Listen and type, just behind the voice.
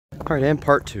All right, and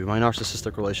part two, my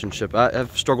narcissistic relationship.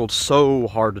 I've struggled so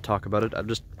hard to talk about it.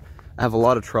 I have a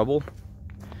lot of trouble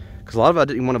because a lot of it I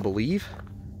didn't want to believe.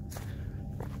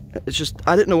 It's just,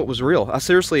 I didn't know what was real. I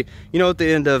seriously, you know, at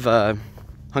the end of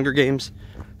Hunger Games,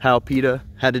 how PETA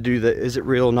had to do the is it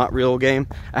real, not real game?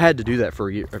 I had to do that for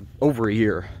a year, over a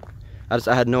year. I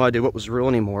had no idea what was real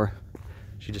anymore.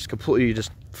 She just completely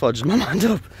just fudged my mind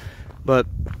up. But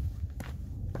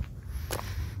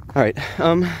all right,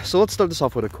 so let's start this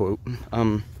off with a quote.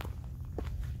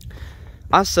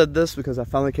 I said this because I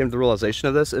finally came to the realization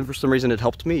of this, and for some reason it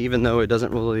helped me, even though it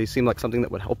doesn't really seem like something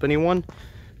that would help anyone.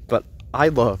 But I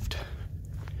loved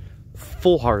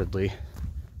full-heartedly,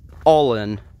 all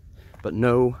in, but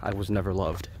no, I was never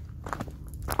loved.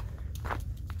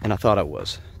 And I thought I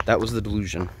was. That was the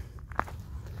delusion.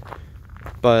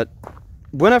 But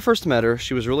when I first met her,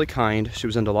 she was really kind. She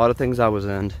was into a lot of things I was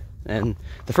in. And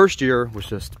the first year was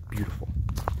just beautiful.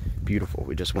 Beautiful.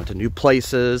 We just went to new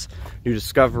places, new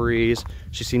discoveries.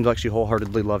 She seemed like she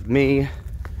wholeheartedly loved me.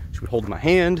 She would hold my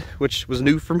hand, which was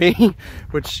new for me,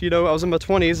 which, you know, I was in my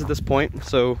 20s at this point.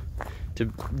 So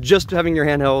just having your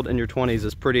hand held in your 20s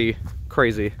is pretty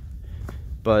crazy.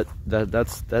 But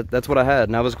that's what I had,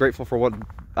 and I was grateful for what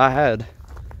I had.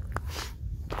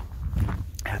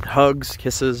 I had hugs,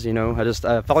 kisses, you know.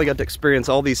 I finally got to experience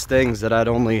all these things that I'd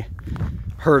only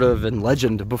heard of in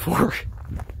legend before.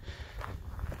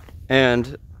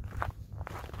 And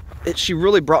she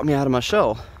really brought me out of my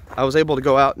shell. I was able to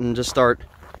go out and just start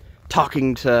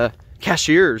talking to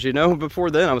cashiers, you know.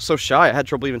 Before then I was so shy, I had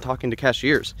trouble even talking to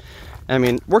cashiers. I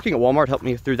mean, working at Walmart helped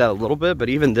me through that a little bit, but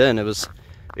even then it was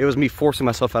me forcing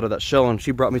myself out of that shell, and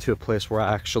she brought me to a place where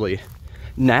I actually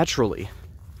naturally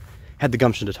had the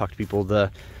gumption to talk to people.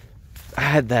 I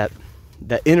had that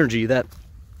energy, that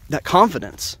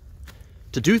confidence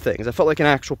to do things. I felt like an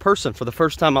actual person. For the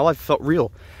first time in my life, it felt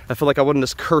real. I felt like I wasn't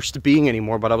this cursed being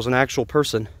anymore, but I was an actual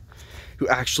person who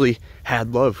actually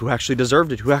had love, who actually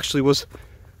deserved it, who actually was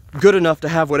good enough to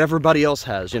have what everybody else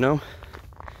has, you know?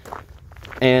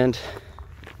 And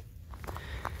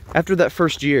after that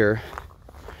first year,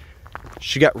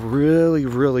 she got really,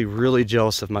 really, really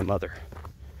jealous of my mother.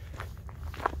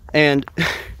 And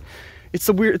it's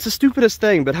the stupidest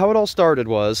thing, but how it all started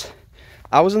was,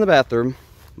 I was in the bathroom.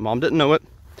 Mom didn't know it.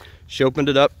 She opened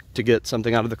it up to get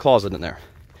something out of the closet in there.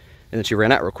 And then she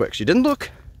ran out real quick. She didn't look.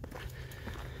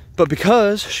 But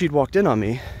because she'd walked in on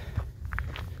me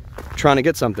trying to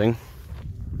get something,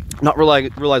 not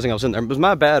realizing I was in there, it was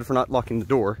my bad for not locking the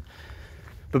door.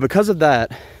 But because of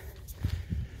that,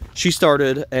 she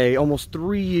started a almost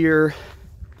 3-year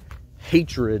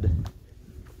hatred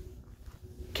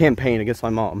campaign against my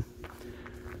mom.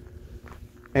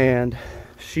 And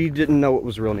she didn't know it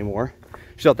was real anymore.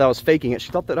 She thought that I was faking it.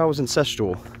 She thought that I was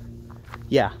incestual.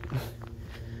 Yeah.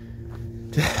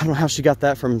 I don't know how she got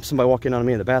that from somebody walking on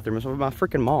me in the bathroom. It's my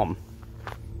freaking mom.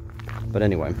 But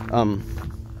anyway,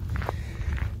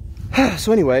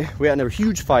 so anyway, we had a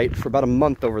huge fight for about a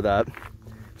month over that. It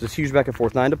was this huge back and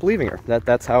forth, and I ended up leaving her.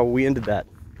 That's how we ended that.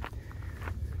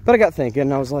 But I got thinking,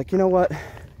 and I was like, you know what?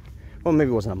 Well, maybe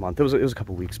it wasn't a month. It was a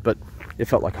couple weeks, but it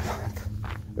felt like a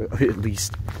month, at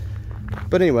least.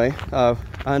 But anyway, I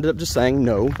ended up just saying,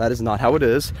 no, that is not how it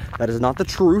is. That is not the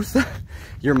truth.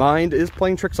 Your mind is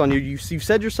playing tricks on you. You've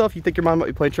said yourself, you think your mind might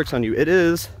be playing tricks on you. It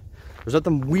is. There's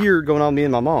nothing weird going on with me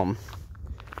and my mom.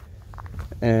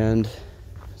 And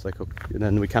it's like, okay. And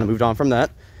then we kind of moved on from that.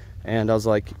 And I was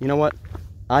like, you know what?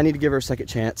 I need to give her a second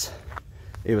chance.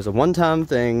 It was a one-time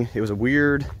thing. It was a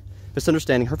weird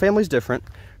misunderstanding. Her family's different.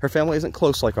 Her family isn't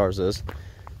close like ours is.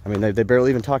 I mean, they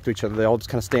barely even talk to each other. They all just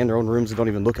kind of stay in their own rooms and don't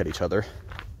even look at each other,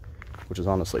 which is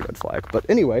honestly a red flag. But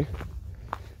anyway,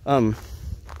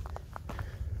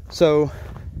 so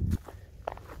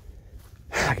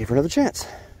I gave her another chance.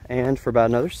 And for about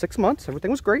another 6 months,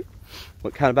 everything was great.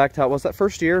 Went kind of back to how it was that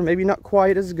first year. Maybe not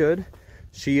quite as good.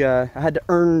 I had to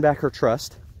earn back her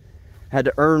trust. I had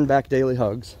to earn back daily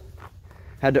hugs.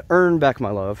 I had to earn back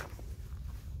my love.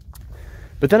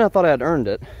 But then I thought I had earned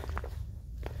it.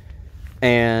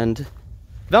 And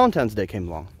Valentine's Day came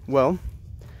along. Well,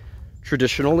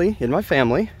 traditionally in my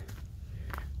family,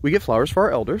 we get flowers for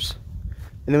our elders,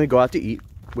 and then we go out to eat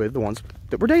with the ones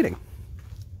that we're dating.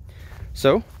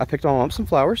 So I picked my mom some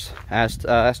flowers, asked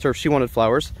her if she wanted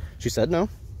flowers. She said no.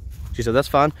 She said that's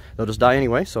fine, they'll just die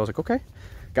anyway. So I was like, okay.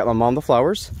 Got my mom the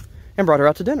flowers and brought her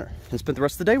out to dinner and spent the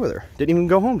rest of the day with her. Didn't even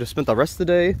go home, just spent the rest of the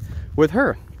day with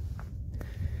her.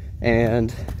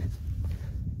 And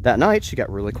that night she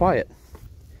got really quiet.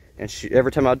 And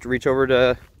every time I'd reach over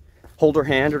to hold her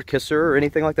hand or to kiss her or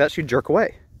anything like that, she'd jerk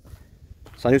away.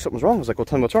 So I knew something was wrong. I was like, well,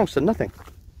 tell me what's wrong. She said nothing.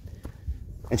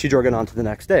 And she drug it on to the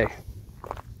next day.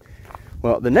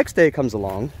 Well, the next day comes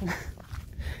along,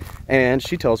 and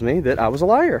she tells me that I was a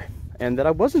liar, and that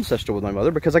I was incestual with my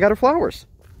mother because I got her flowers.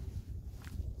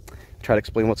 Try to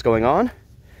explain what's going on.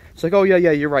 It's like, oh yeah,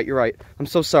 you're right. I'm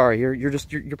so sorry.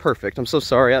 You're perfect. I'm so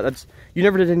sorry. You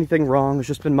never did anything wrong. It's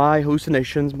just been my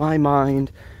hallucinations, my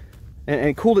mind.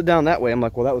 And cooled it down that way. I'm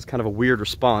like, well, that was kind of a weird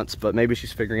response, but maybe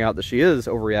she's figuring out that she is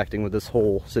overreacting with this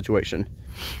whole situation.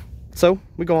 So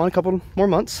we go on a couple more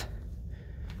months,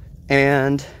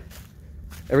 and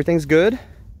everything's good.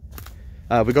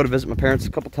 We go to visit my parents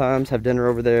a couple times, have dinner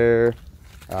over there,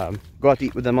 go out to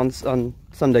eat with them on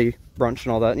Sunday brunch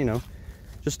and all that, you know,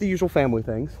 just the usual family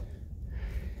things.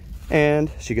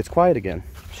 And she gets quiet again.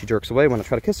 She jerks away when I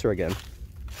try to kiss her again.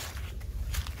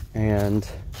 And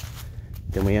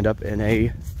then we end up in a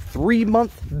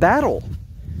 3-month battle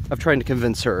of trying to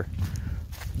convince her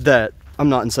that I'm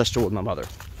not incestual with my mother.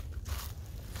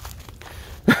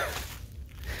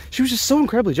 She was just so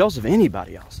incredibly jealous of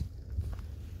anybody else.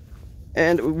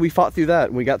 And we fought through that,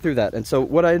 and we got through that. And so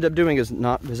what I ended up doing is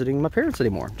not visiting my parents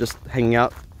anymore. Just hanging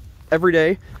out every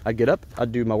day. I'd get up,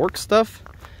 I'd do my work stuff,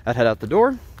 I'd head out the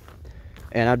door,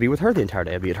 and I'd be with her the entire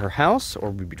day. I'd be at her house, or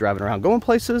we'd be driving around going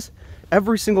places.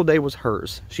 Every single day was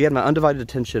hers. She had my undivided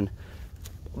attention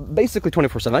basically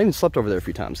 24/7. I even slept over there a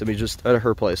few times. I mean, just at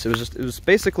her place. It was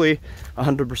basically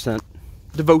 100%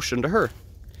 devotion to her.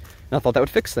 And I thought that would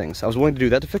fix things. I was willing to do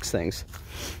that to fix things.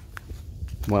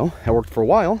 Well, I worked for a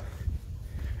while.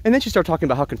 And then she started talking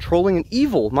about how controlling and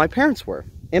evil my parents were,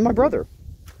 and my brother.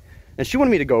 And she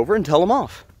wanted me to go over and tell them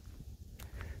off. I'm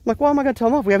like, well, am I going to tell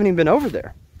them off? We haven't even been over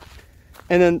there.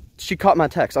 And then she caught my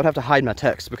text. I'd have to hide my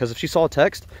text, because if she saw a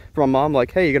text from my mom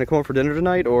like, hey, you gonna come over for dinner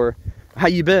tonight, or how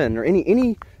you been, or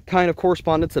any kind of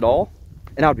correspondence at all,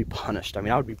 and I would be punished. I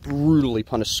mean, I would be brutally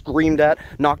punished, screamed at,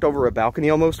 knocked over a balcony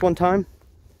almost one time,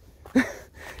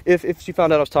 if she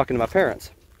found out I was talking to my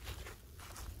parents.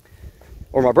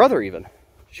 Or my brother even.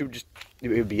 She would just, it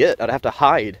would be it. I'd have to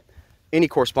hide any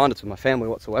correspondence with my family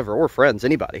whatsoever, or friends,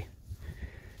 anybody.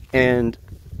 And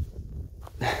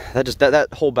that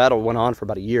whole battle went on for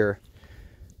about a year.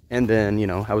 And then, you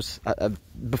know,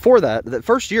 before that, the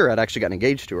first year I'd actually gotten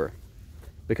engaged to her,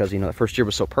 because, you know, the first year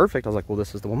was so perfect. I was like, well,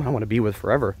 this is the woman I want to be with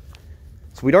forever.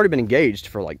 So we'd already been engaged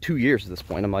for like 2 years at this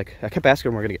point. I'm like, I kept asking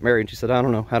her when we're gonna get married, and she said, I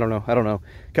don't know.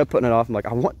 Kept putting it off. I'm like,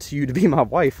 I want you to be my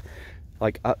wife.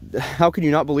 Like, how can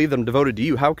you not believe that I'm devoted to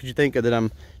you? How could you think that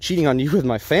I'm cheating on you with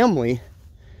my family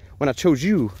when I chose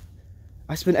you?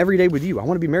 I spend every day with you. I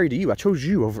want to be married to you. I chose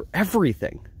you over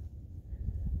everything.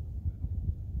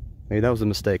 Maybe that was a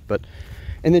mistake, but...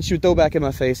 And then she would throw back in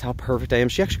my face how perfect I am.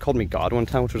 She actually called me God one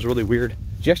time, which was really weird.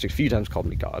 She actually a few times called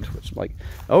me God, which, like,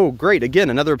 oh, great. Again,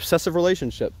 another obsessive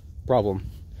relationship problem.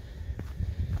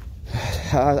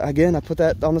 Again, I put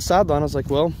that on the sideline. I was like,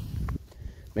 well,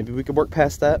 maybe we could work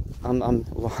past that. I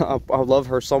love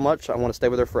her so much. I want to stay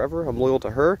with her forever. I'm loyal to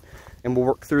her, and we'll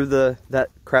work through that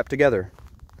crap together.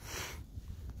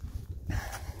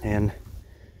 And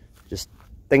just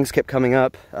things kept coming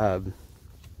up.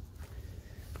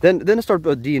 Then I started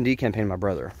a D&D campaign with my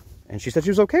brother, and she said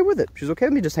she was okay with it. She was okay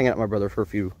with me just hanging out with my brother for a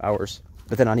few hours,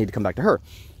 but then I need to come back to her.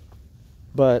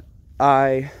 But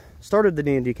I started the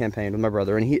D&D campaign with my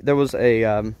brother, and there was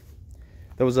a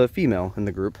female in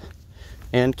the group.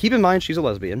 And keep in mind, she's a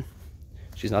lesbian.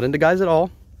 She's not into guys at all.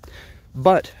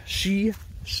 But she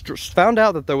found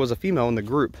out that there was a female in the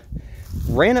group,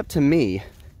 ran up to me,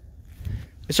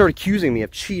 and started accusing me of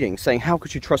cheating, saying, how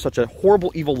could you trust such a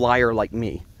horrible, evil liar like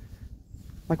me?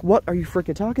 Like, what are you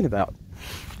freaking talking about?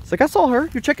 It's like, I saw her.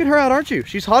 You're checking her out, aren't you?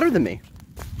 She's hotter than me.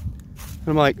 And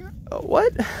I'm like,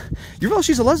 what? You realize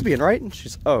she's a lesbian, right? And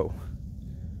she's, oh.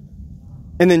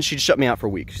 And then she'd shut me out for a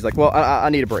week. She's like, well, I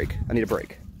need a break. I need a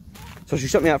break. So she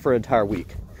shut me out for an entire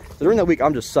week. So during that week,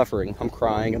 I'm just suffering. I'm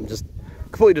crying. I'm just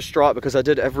completely distraught because I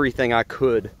did everything I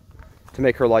could to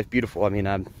make her life beautiful. I mean,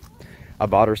 I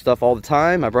bought her stuff all the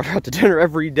time. I brought her out to dinner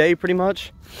every day, pretty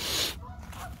much.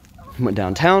 Went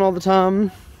downtown all the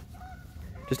time.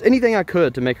 Just anything I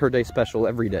could to make her day special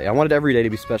every day. I wanted every day to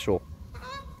be special.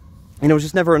 And it was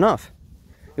just never enough.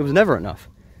 It was never enough.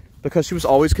 Because she was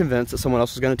always convinced that someone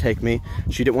else was going to take me.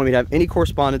 She didn't want me to have any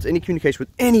correspondence, any communication with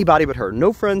anybody but her.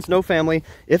 No friends, no family.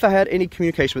 If I had any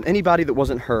communication with anybody that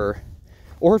wasn't her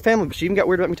or her family, but she even got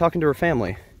weird about me talking to her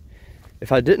family.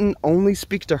 If I didn't only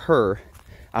speak to her,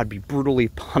 I'd be brutally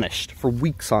punished for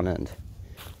weeks on end.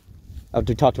 I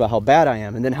talked about how bad I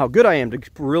am, and then how good I am to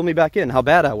reel me back in, how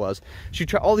bad I was. She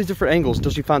tried all these different angles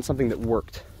until she found something that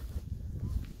worked.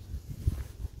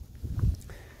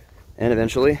 And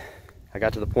eventually, I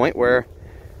got to the point where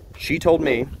she told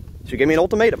me, she gave me an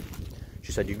ultimatum.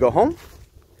 She said, you go home,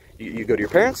 you go to your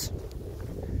parents,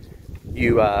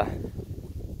 you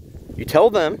You tell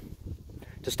them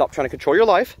to stop trying to control your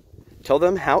life. Tell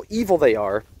them how evil they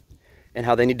are and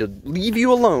how they need to leave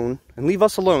you alone and leave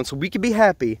us alone so we can be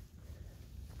happy,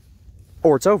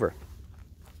 or it's over.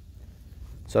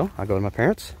 So I go to my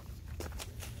parents.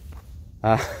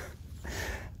 I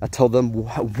told them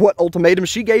what ultimatum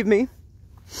she gave me,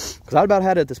 because I'd about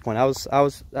had it at this point.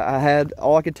 I had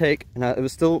all I could take, and it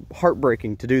was still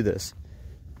heartbreaking to do this.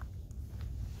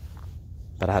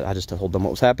 But I just told them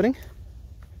what was happening.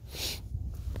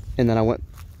 And then I went,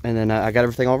 and then I got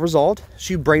everything all resolved.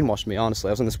 She brainwashed me, honestly.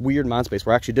 I was in this weird mind space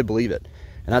where I actually did believe it.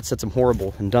 And I'd said some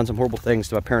horrible and done some horrible things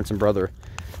to my parents and brother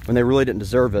when they really didn't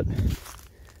deserve it.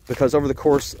 Because over the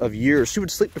course of years, she would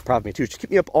sleep deprive me too. She'd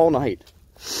keep me up all night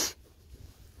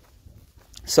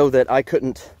so that I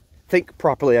couldn't think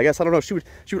properly. I guess, I don't know, she would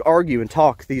argue and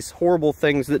talk these horrible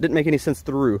things that didn't make any sense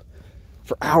through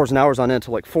for hours and hours on end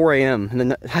until like 4 a.m. And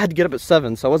then I had to get up at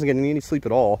 7, so I wasn't getting any sleep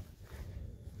at all.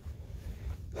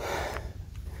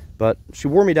 But she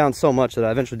wore me down so much that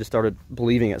I eventually just started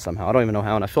believing it somehow. I don't even know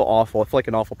how, and I feel awful. I feel like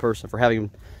an awful person for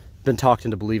having been talked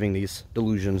into believing these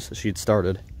delusions that she'd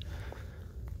started.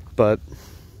 But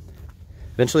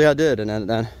eventually I did, and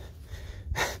then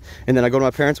I go to my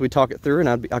parents, we talk it through,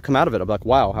 and I'd come out of it. I'm like,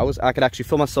 wow, I could actually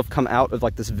feel myself come out of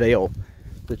like this veil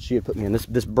that she had put me in, this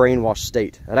brainwashed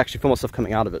state. I'd actually feel myself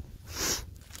coming out of it.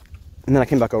 And then I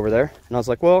came back over there, and I was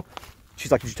like, well,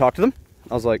 she's like, did you talk to them?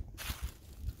 I was like,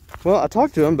 well, I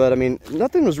talked to him, but I mean,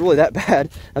 nothing was really that bad.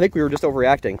 I think we were just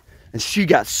overreacting. And she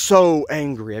got so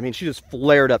angry. I mean, she just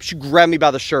flared up. She grabbed me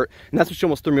by the shirt, and that's when she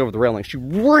almost threw me over the railing. She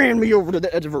ran me over to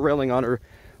the edge of a railing on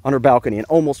her balcony and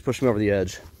almost pushed me over the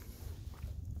edge.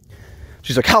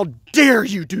 She's like, how dare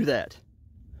you do that?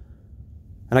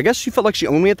 And I guess she felt like she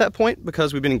owned me at that point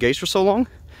because we've been engaged for so long.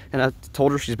 And I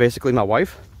told her she's basically my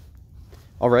wife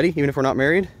already, even if we're not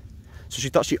married. So she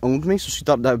thought she owned me, so she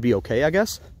thought that would be okay, I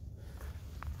guess.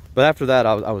 But after that,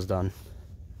 I was done.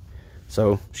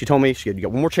 So she told me, she had, you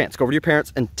got one more chance. Go over to your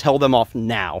parents and tell them off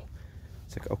now.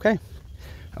 It's like, okay.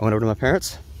 I went over to my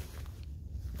parents.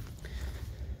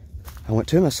 I went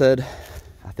to him. I said,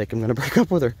 I think I'm going to break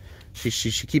up with her. She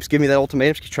keeps giving me that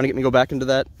ultimatum. She keeps trying to get me to go back into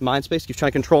that mind space. Keeps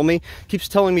trying to control me. Keeps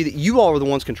telling me that you all are the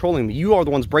ones controlling me. You are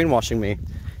the ones brainwashing me.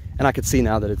 And I could see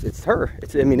now that it's her.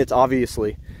 I mean, it's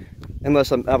obviously,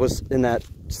 unless I was in that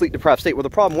sleep-deprived state. Well, the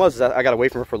problem was that I got away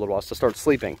from her for a little while to start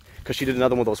sleeping. Because she did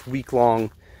another one of those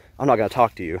week-long, I'm not going to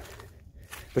talk to you.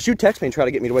 But she would text me and try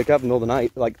to get me to wake up in the middle of the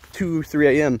night. Like 2,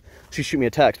 3 a.m. She'd shoot me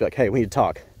a text. Be like, hey, we need to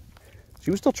talk.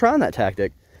 She was still trying that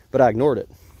tactic. But I ignored it.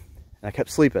 And I kept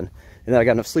sleeping. And then I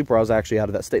got enough sleep where I was actually out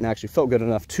of that state and I actually felt good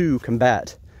enough to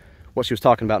combat what she was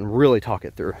talking about and really talk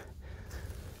it through.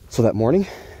 So that morning,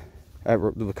 a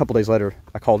couple days later,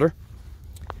 I called her.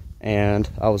 And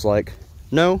I was like,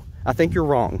 no, I think you're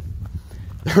wrong.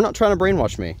 They're not trying to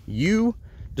brainwash me. You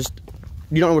don't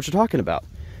know what you're talking about.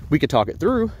 We could talk it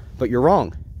through, but you're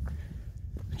wrong.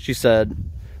 She said,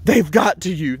 they've got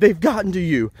to you. They've gotten to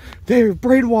you. They've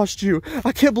brainwashed you.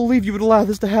 I can't believe you would allow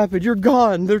this to happen. You're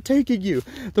gone. They're taking you.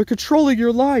 They're controlling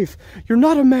your life. You're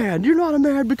not a man. You're not a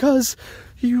man because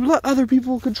you let other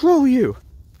people control you.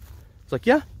 It's like,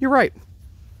 yeah, you're right.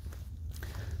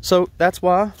 So that's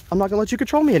why I'm not going to let you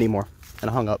control me anymore. And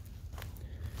I hung up.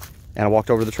 And I walked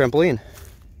over to the trampoline.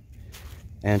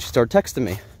 And she started texting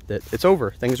me that it's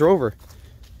over. Things are over.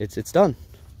 It's done.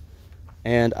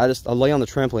 And I lay on the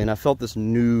trampoline. I felt this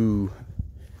new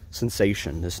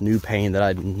sensation, this new pain that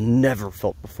I'd never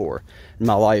felt before in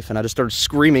my life. And I just started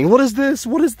screaming, what is this?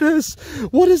 What is this?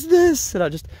 What is this?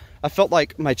 And I felt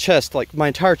like my chest, like my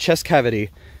entire chest cavity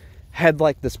had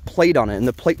like this plate on it. And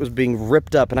the plate was being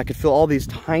ripped up. And I could feel all these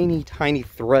tiny, tiny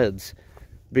threads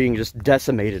being just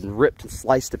decimated and ripped and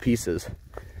sliced to pieces.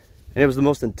 And it was the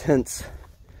most intense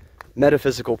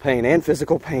metaphysical pain and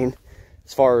physical pain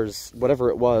as far as whatever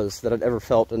it was that I'd ever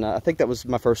felt. And I think that was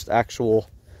my first actual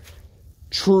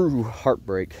true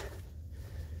heartbreak.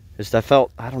 Just I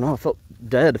felt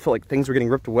dead. I felt like things were getting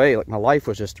ripped away. Like my life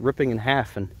was just ripping in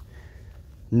half, and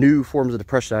new forms of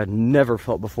depression I had never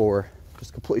felt before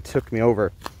just completely took me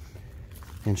over.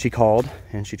 And she called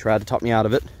and she tried to talk me out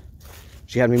of it.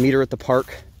 She had me meet her at the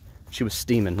park. She was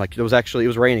steaming. Like it was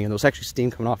raining and there was actually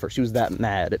steam coming off her. She was that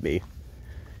mad at me.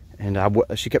 And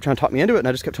she kept trying to talk me into it, and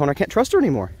I just kept telling her I can't trust her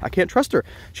anymore. I can't trust her.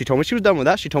 She told me she was done with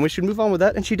that. She told me she'd move on with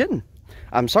that, and she didn't.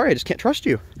 I'm sorry, I just can't trust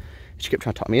you. She kept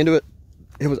trying to talk me into it.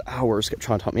 It was hours, kept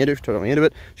trying to talk me into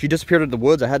it. She disappeared into the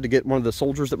woods. I had to get one of the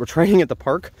soldiers that were training at the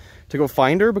park to go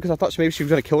find her because I thought maybe she was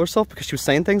going to kill herself because she was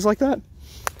saying things like that. And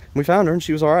we found her, and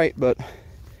she was all right, but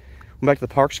went back to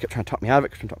the park. She kept trying to talk me out of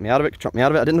it,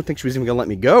 I didn't think she was even going to let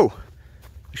me go.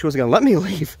 She wasn't going to let me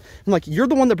leave. I'm like, you're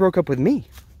the one that broke up with me.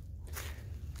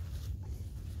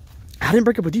 I didn't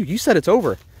break up with you. You said it's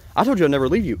over. I told you I'd never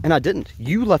leave you, and I didn't.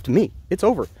 You left me. It's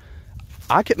over.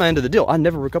 I kept my end of the deal. I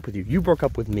never broke up with you. You broke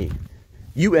up with me.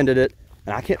 You ended it,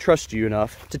 and I can't trust you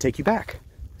enough to take you back.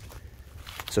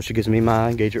 So she gives me my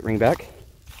engagement ring back.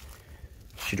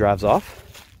 She drives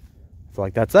off. I feel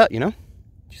like that's that, you know?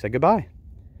 She said goodbye.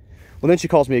 Well, then she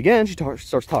calls me again. She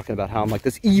starts talking about how I'm like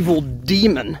this evil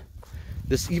demon,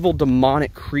 this evil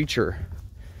demonic creature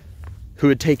who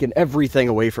had taken everything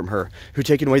away from her, who had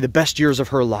taken away the best years of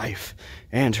her life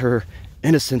and her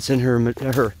innocence and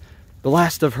the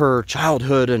last of her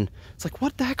childhood. And it's like,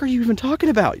 what the heck are you even talking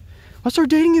about? I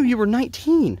started dating you, you were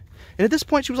 19. And at this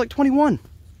point, she was like 21.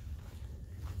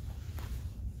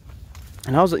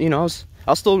 And I was, you know,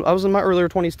 I was in my earlier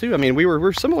 20s too. I mean, we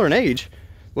were similar in age.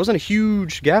 It wasn't a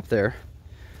huge gap there.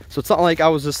 So it's not like I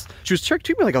was just, she was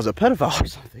treating me like I was a pedophile or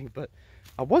something, but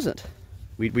I wasn't.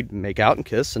 We'd make out and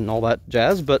kiss and all that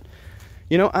jazz, but,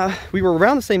 you know, we were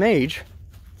around the same age.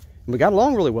 And we got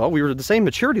along really well. We were at the same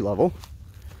maturity level.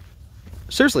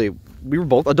 Seriously, we were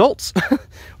both adults.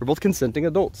 We're both consenting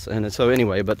adults. And so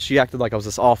anyway, but she acted like I was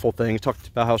this awful thing. Talked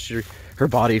about how her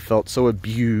body felt so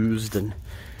abused and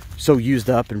so used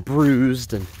up and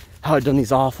bruised, and how I'd done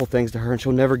these awful things to her, and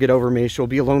she'll never get over me. She'll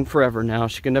be alone forever now.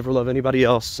 She can never love anybody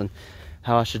else, and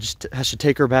how I should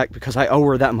take her back because I owe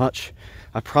her that much.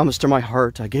 I promised her my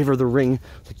heart. I gave her the ring.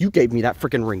 Like, you gave me that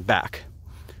freaking ring back.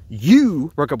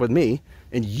 You broke up with me,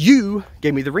 and you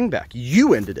gave me the ring back.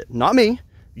 You ended it, not me.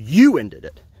 You ended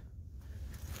it.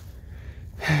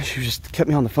 She just kept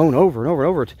me on the phone over and over and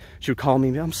over. She would call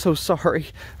me, I'm so sorry.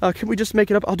 Can we just make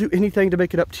it up? I'll do anything to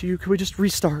make it up to you. Can we just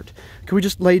restart? Can we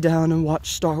just lay down and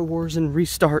watch Star Wars and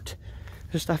restart?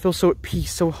 I feel so at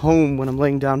peace, so home when I'm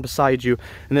laying down beside you.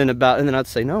 And then I'd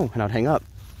say no, and I'd hang up.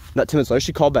 About 10 minutes later,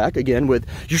 she'd call back again with,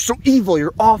 you're so evil,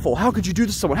 you're awful. How could you do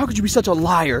this to someone? How could you be such a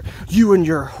liar? You and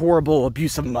your horrible,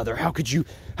 abusive mother. How could you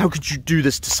do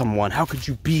this to someone? How could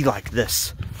you be like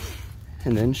this?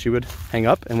 And then she would hang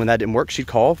up, and when that didn't work, she'd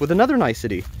call with another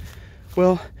nicety.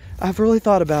 Well, I've really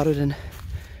thought about it, and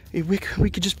we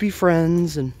could just be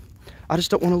friends, and I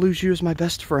just don't want to lose you as my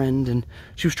best friend. And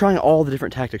she was trying all the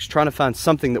different tactics, trying to find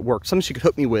something that worked, something she could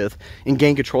hook me with and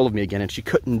gain control of me again, and she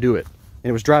couldn't do it. And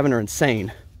it was driving her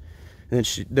insane. And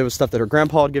then there was stuff that her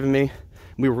grandpa had given me.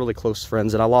 We were really close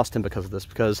friends, and I lost him because of this,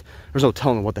 because there was no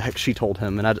telling what the heck she told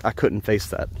him, and I couldn't face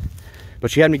that.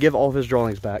 But she had me give all of his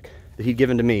drawings back that he'd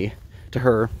given to me, to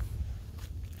her.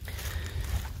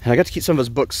 And I got to keep some of his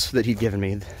books that he'd given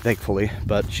me, thankfully,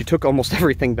 but she took almost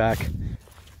everything back.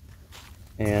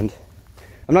 And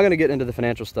I'm not going to get into the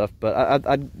financial stuff, but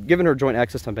I'd given her joint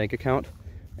access to my bank account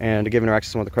and given her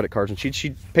access to one of the credit cards, and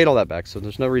she paid all that back, so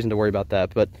there's no reason to worry about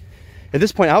that. But at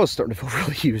this point, I was starting to feel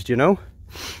really used, you know?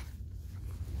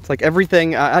 It's like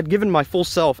everything, I'd given my full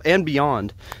self and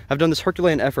beyond. I've done this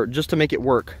Herculean effort just to make it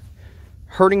work.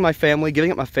 Hurting my family, giving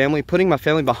up my family, putting my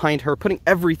family behind her, putting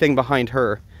everything behind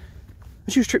her.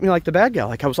 And she was treating me like the bad guy,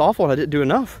 like I was awful and I didn't do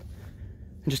enough.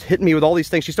 And just hitting me with all these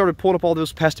things. She started pulling up all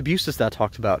those past abuses that I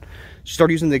talked about. She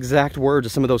started using the exact words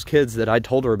of some of those kids that I'd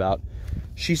told her about.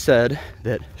 She said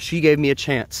that she gave me a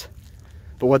chance,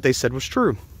 but what they said was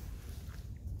true.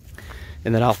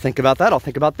 And then I'll think about that, I'll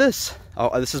think about this.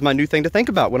 This is my new thing to think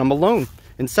about when I'm alone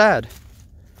and sad.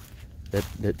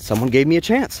 That someone gave me a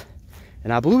chance,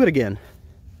 and I blew it again.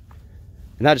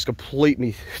 And that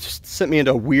just sent me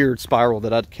into a weird spiral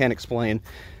that I can't explain.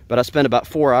 But I spent about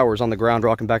 4 hours on the ground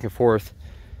rocking back and forth,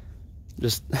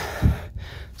 just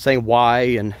saying why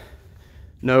and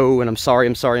no, and I'm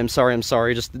sorry.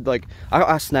 Just like,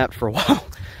 I snapped for a while.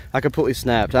 I completely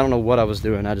snapped. I don't know what I was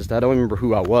doing. I don't remember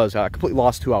who I was. I completely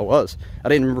lost who I was. I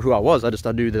didn't remember who I was. I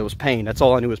knew that it was pain. That's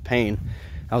all I knew was pain.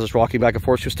 I was just rocking back and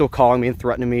forth. She was still calling me and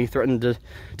threatening to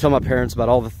tell my parents about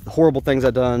all the horrible things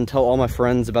I'd done, tell all my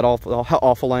friends about how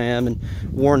awful I am, and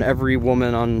warn every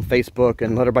woman on Facebook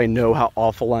and let everybody know how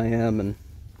awful I am, and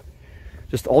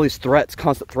just all these threats,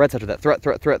 constant threats after that. Threat.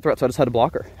 So I just had to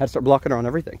block her. I had to start blocking her on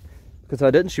everything. Because if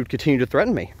I didn't, she would continue to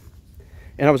threaten me.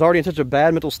 And I was already in such a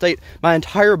bad mental state. My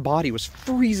entire body was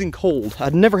freezing cold.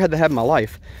 I'd never had that happen in my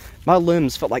life. My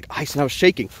limbs felt like ice, and I was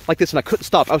shaking like this, and I couldn't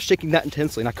stop. I was shaking that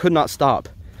intensely, and I could not stop.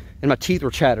 And my teeth were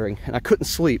chattering, and I couldn't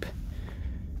sleep.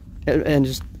 And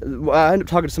just, I ended up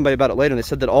talking to somebody about it later, and they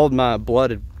said that all of my blood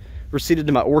had receded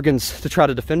to my organs to try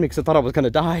to defend me because I thought I was going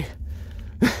to die.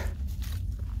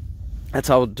 That's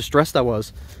how distressed I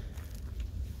was.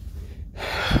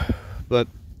 But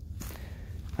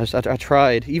I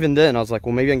tried. Even then, I was like,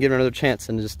 well, maybe I can give her another chance.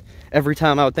 And just every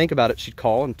time I would think about it, she'd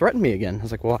call and threaten me again. I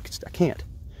was like, well, I can't.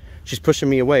 She's pushing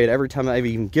me away, and every time I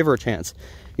even give her a chance,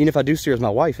 even if I do see her as my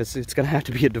wife, it's going to have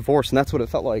to be a divorce, and that's what it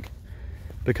felt like.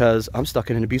 because I'm stuck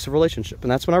in an abusive relationship.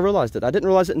 And that's when I realized it. I didn't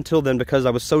realize it until then because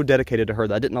I was so dedicated to her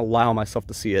that I didn't allow myself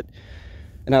to see it.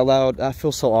 And I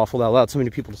feel so awful that I allowed so many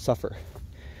people to suffer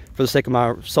for the sake of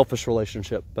my selfish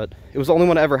relationship. But it was the only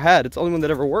one I ever had. It's the only one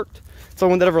that ever worked. It's the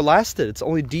only one that ever lasted. It's the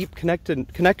only deep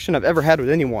connection I've ever had with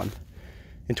anyone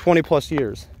in 20 plus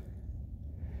years.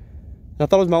 And I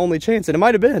thought it was my only chance, and it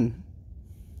might have been.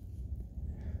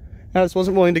 I just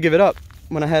wasn't willing to give it up.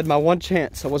 When I had my one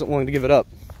chance, I wasn't willing to give it up.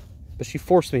 But she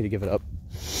forced me to give it up.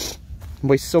 I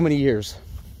wasted so many years.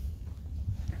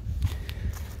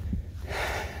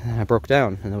 And I broke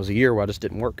down, and there was a year where I just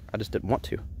didn't work. I just didn't want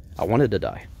to. I wanted to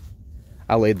die.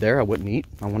 I laid there, I wouldn't eat.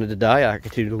 I wanted to die, I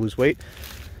continued to lose weight.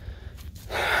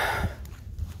 And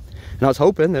I was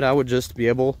hoping that I would just be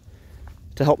able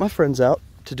to help my friends out,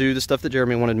 to do the stuff that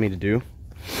Jeremy wanted me to do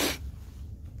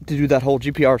that whole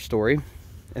GPR story,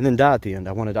 and then die at the end.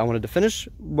 I wanted to finish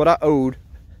what I owed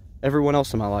everyone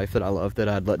else in my life that I loved, that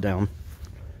I'd let down.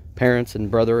 Parents and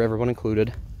brother, everyone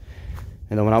included.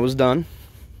 And then when I was done,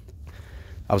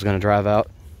 I was going to drive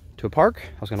out to a park.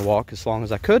 I was going to walk as long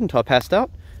as I could until I passed out.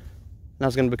 And I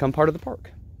was going to become part of the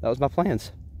park. That was my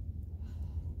plans.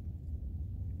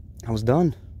 I was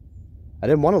done. I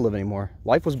didn't want to live anymore.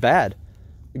 Life was bad.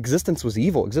 Existence was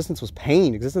evil. Existence was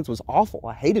pain. Existence was awful.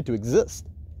 I hated to exist.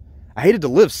 I hated to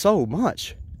live so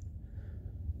much.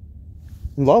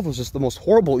 And love was just the most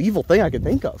horrible, evil thing I could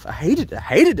think of. I hated it. I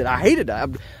hated it. I hated it. I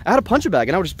had a punching bag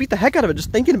and I would just beat the heck out of it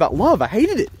just thinking about love. I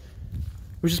hated it.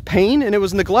 It was just pain, and it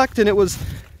was neglect, and it was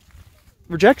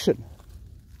rejection.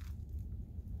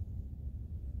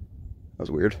 That was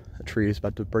weird. A tree is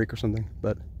about to break or something,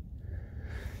 but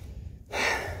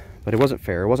it wasn't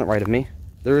fair. It wasn't right of me.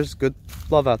 There is good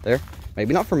love out there.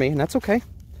 Maybe not for me, and that's okay.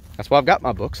 That's why I've got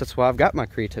my books. That's why I've got my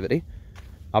creativity.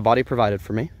 My body provided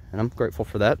for me, and I'm grateful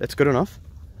for that. It's good enough.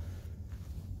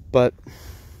 But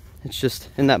it's just,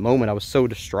 in that moment, I was so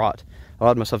distraught. I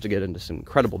allowed myself to get into some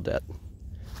incredible debt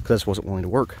because I just wasn't willing to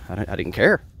work. I didn't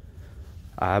care.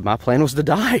 My plan was to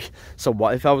die. So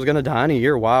why, if I was going to die in a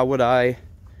year, why would I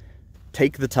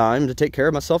take the time to take care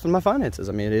of myself and my finances?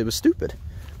 I mean, it was stupid.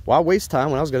 Why waste time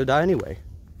when I was going to die anyway?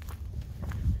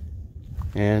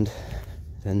 And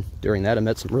then during that, I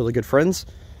met some really good friends.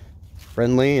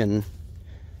 Friendly and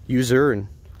User and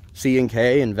C and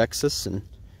K and Vexus and,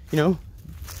 you know,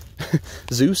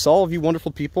 Zeus, all of you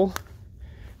wonderful people.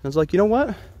 And I was like, you know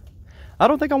what? I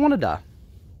don't think I want to die.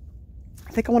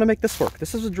 I think I want to make this work.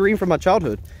 This is a dream from my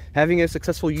childhood. Having a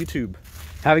successful YouTube,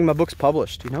 having my books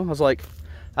published, you know? I was like,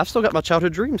 I've still got my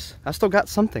childhood dreams. I still got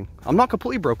something. I'm not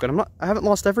completely broken. I haven't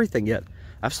lost everything yet.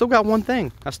 I've still got one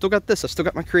thing. I've still got this. I've still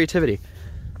got my creativity.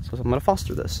 So I'm going to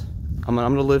foster this. I'm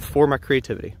going to live for my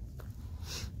creativity.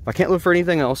 If I can't live for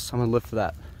anything else, I'm going to live for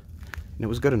that. And it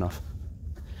was good enough.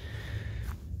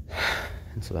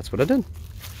 And so that's what I did.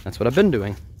 That's what I've been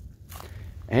doing.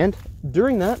 And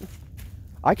during that,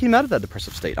 I came out of that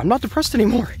depressive state. I'm not depressed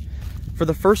anymore. For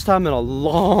the first time in a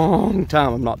long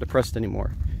time, I'm not depressed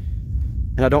anymore.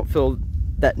 And I don't feel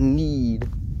that need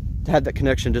to have that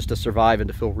connection just to survive and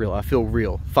to feel real. I feel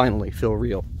real. Finally feel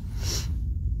real.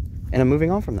 And I'm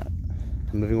moving on from that.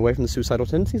 I'm moving away from the suicidal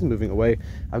tendencies. I'm moving away.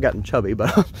 I've gotten chubby,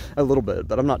 but a little bit,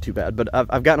 but I'm not too bad. But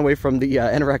I've gotten away from the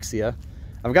anorexia.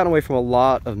 I've gotten away from a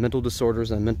lot of mental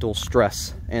disorders and mental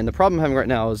stress. And the problem I'm having right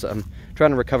now is I'm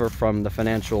trying to recover from the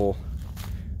financial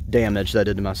damage that I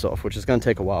did to myself, which is going to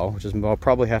take a while, which is I'll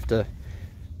probably have to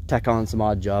tack on some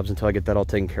odd jobs until I get that all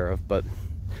taken care of. But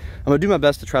I'm going to do my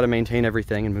best to try to maintain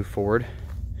everything and move forward.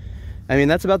 I mean,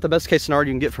 that's about the best case scenario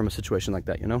you can get from a situation like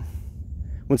that, you know?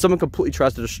 When someone completely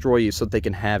tries to destroy you so that they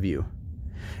can have you.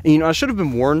 And you know, I should have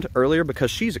been warned earlier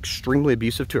because she's extremely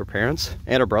abusive to her parents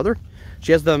and her brother.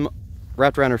 She has them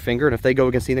wrapped around her finger, and if they go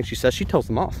against anything she says, she tells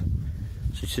them off.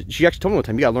 She actually told me one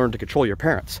time, you gotta learn to control your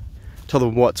parents. Tell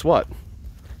them what's what.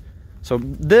 So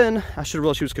then I should have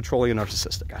realized she was controlling and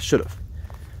narcissistic. I should have.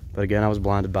 But again, I was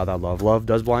blinded by that love. Love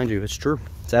does blind you. It's true.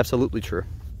 It's absolutely true.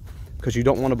 Because you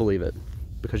don't want to believe it.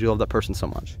 Because you love that person so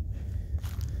much.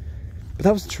 But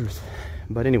that was the truth.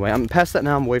 But anyway, I'm past that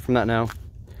now. I'm away from that now.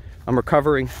 I'm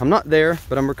recovering. I'm not there,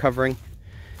 but I'm recovering.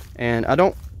 And I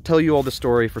don't tell you all the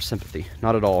story for sympathy.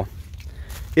 Not at all.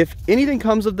 If anything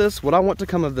comes of this, what I want to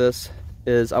come of this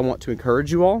is I want to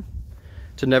encourage you all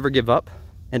to never give up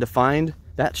and to find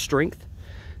that strength,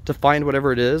 to find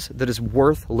whatever it is that is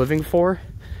worth living for,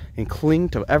 and cling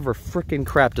to ever freaking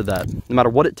crap to that. No matter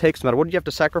what it takes, no matter what you have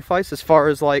to sacrifice as far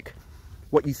as like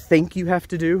what you think you have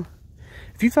to do.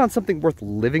 If you found something worth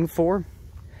living for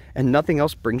and nothing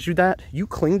else brings you that, you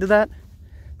cling to that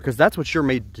because that's what you're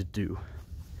made to do.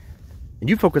 And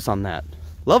you focus on that.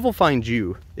 Love will find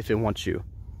you if it wants you.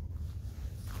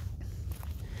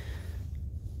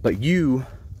 But you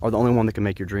are the only one that can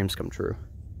make your dreams come true.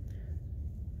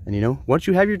 And you know, once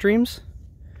you have your dreams,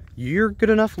 you're good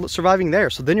enough surviving there.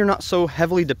 So then you're not so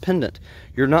heavily dependent.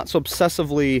 You're not so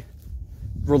obsessively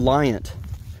reliant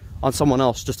on someone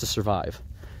else just to survive.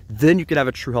 Then you can have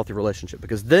a true healthy relationship,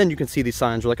 because then you can see these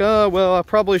signs. You're like, oh, well, I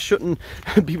probably shouldn't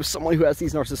be with someone who has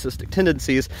these narcissistic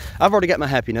tendencies. I've already got my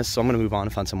happiness, so I'm going to move on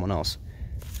and find someone else.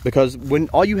 Because when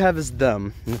all you have is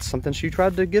them, and it's something she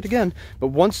tried to get again, but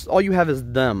once all you have is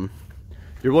them,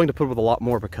 you're willing to put up with a lot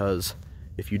more, because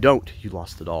if you don't, you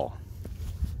lost it all.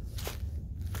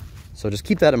 So just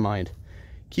keep that in mind.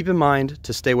 Keep in mind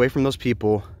to stay away from those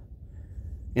people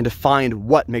and to find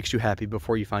what makes you happy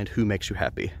before you find who makes you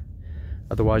happy.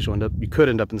 Otherwise, you could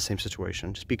end up in the same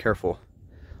situation. Just be careful.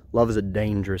 Love is a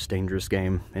dangerous, dangerous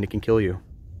game, and it can kill you.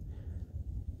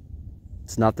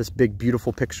 It's not this big,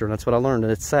 beautiful picture, and that's what I learned,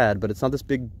 and it's sad, but it's not this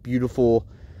big, beautiful,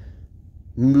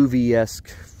 movie-esque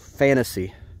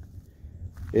fantasy.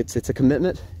 It's a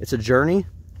commitment, it's a journey,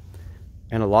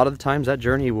 and a lot of the times that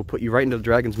journey will put you right into the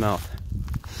dragon's mouth.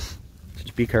 So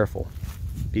just be careful.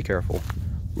 Be careful.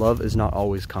 Love is not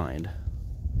always kind.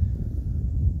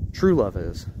 True love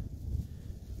is.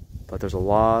 But there's a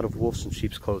lot of wolves in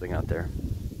sheep's clothing out there.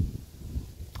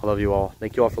 I love you all.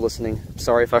 Thank you all for listening. I'm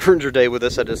sorry if I've ruined your day with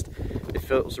this. It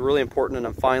feels really important, and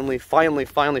I'm finally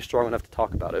strong enough to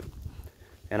talk about it.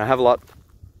 And I have a lot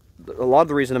of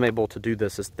the reason I'm able to do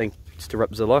this is thanks to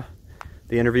Repzilla.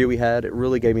 The interview we had, it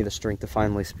really gave me the strength to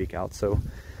finally speak out. So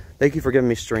thank you for giving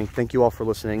me strength. Thank you all for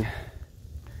listening.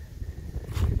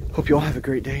 Hope you all have a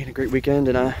great day and a great weekend,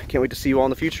 and I can't wait to see you all in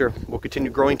the future. We'll continue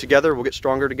growing together, we'll get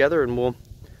stronger together, and we'll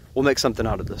make something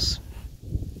out of this.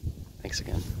 Thanks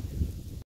again.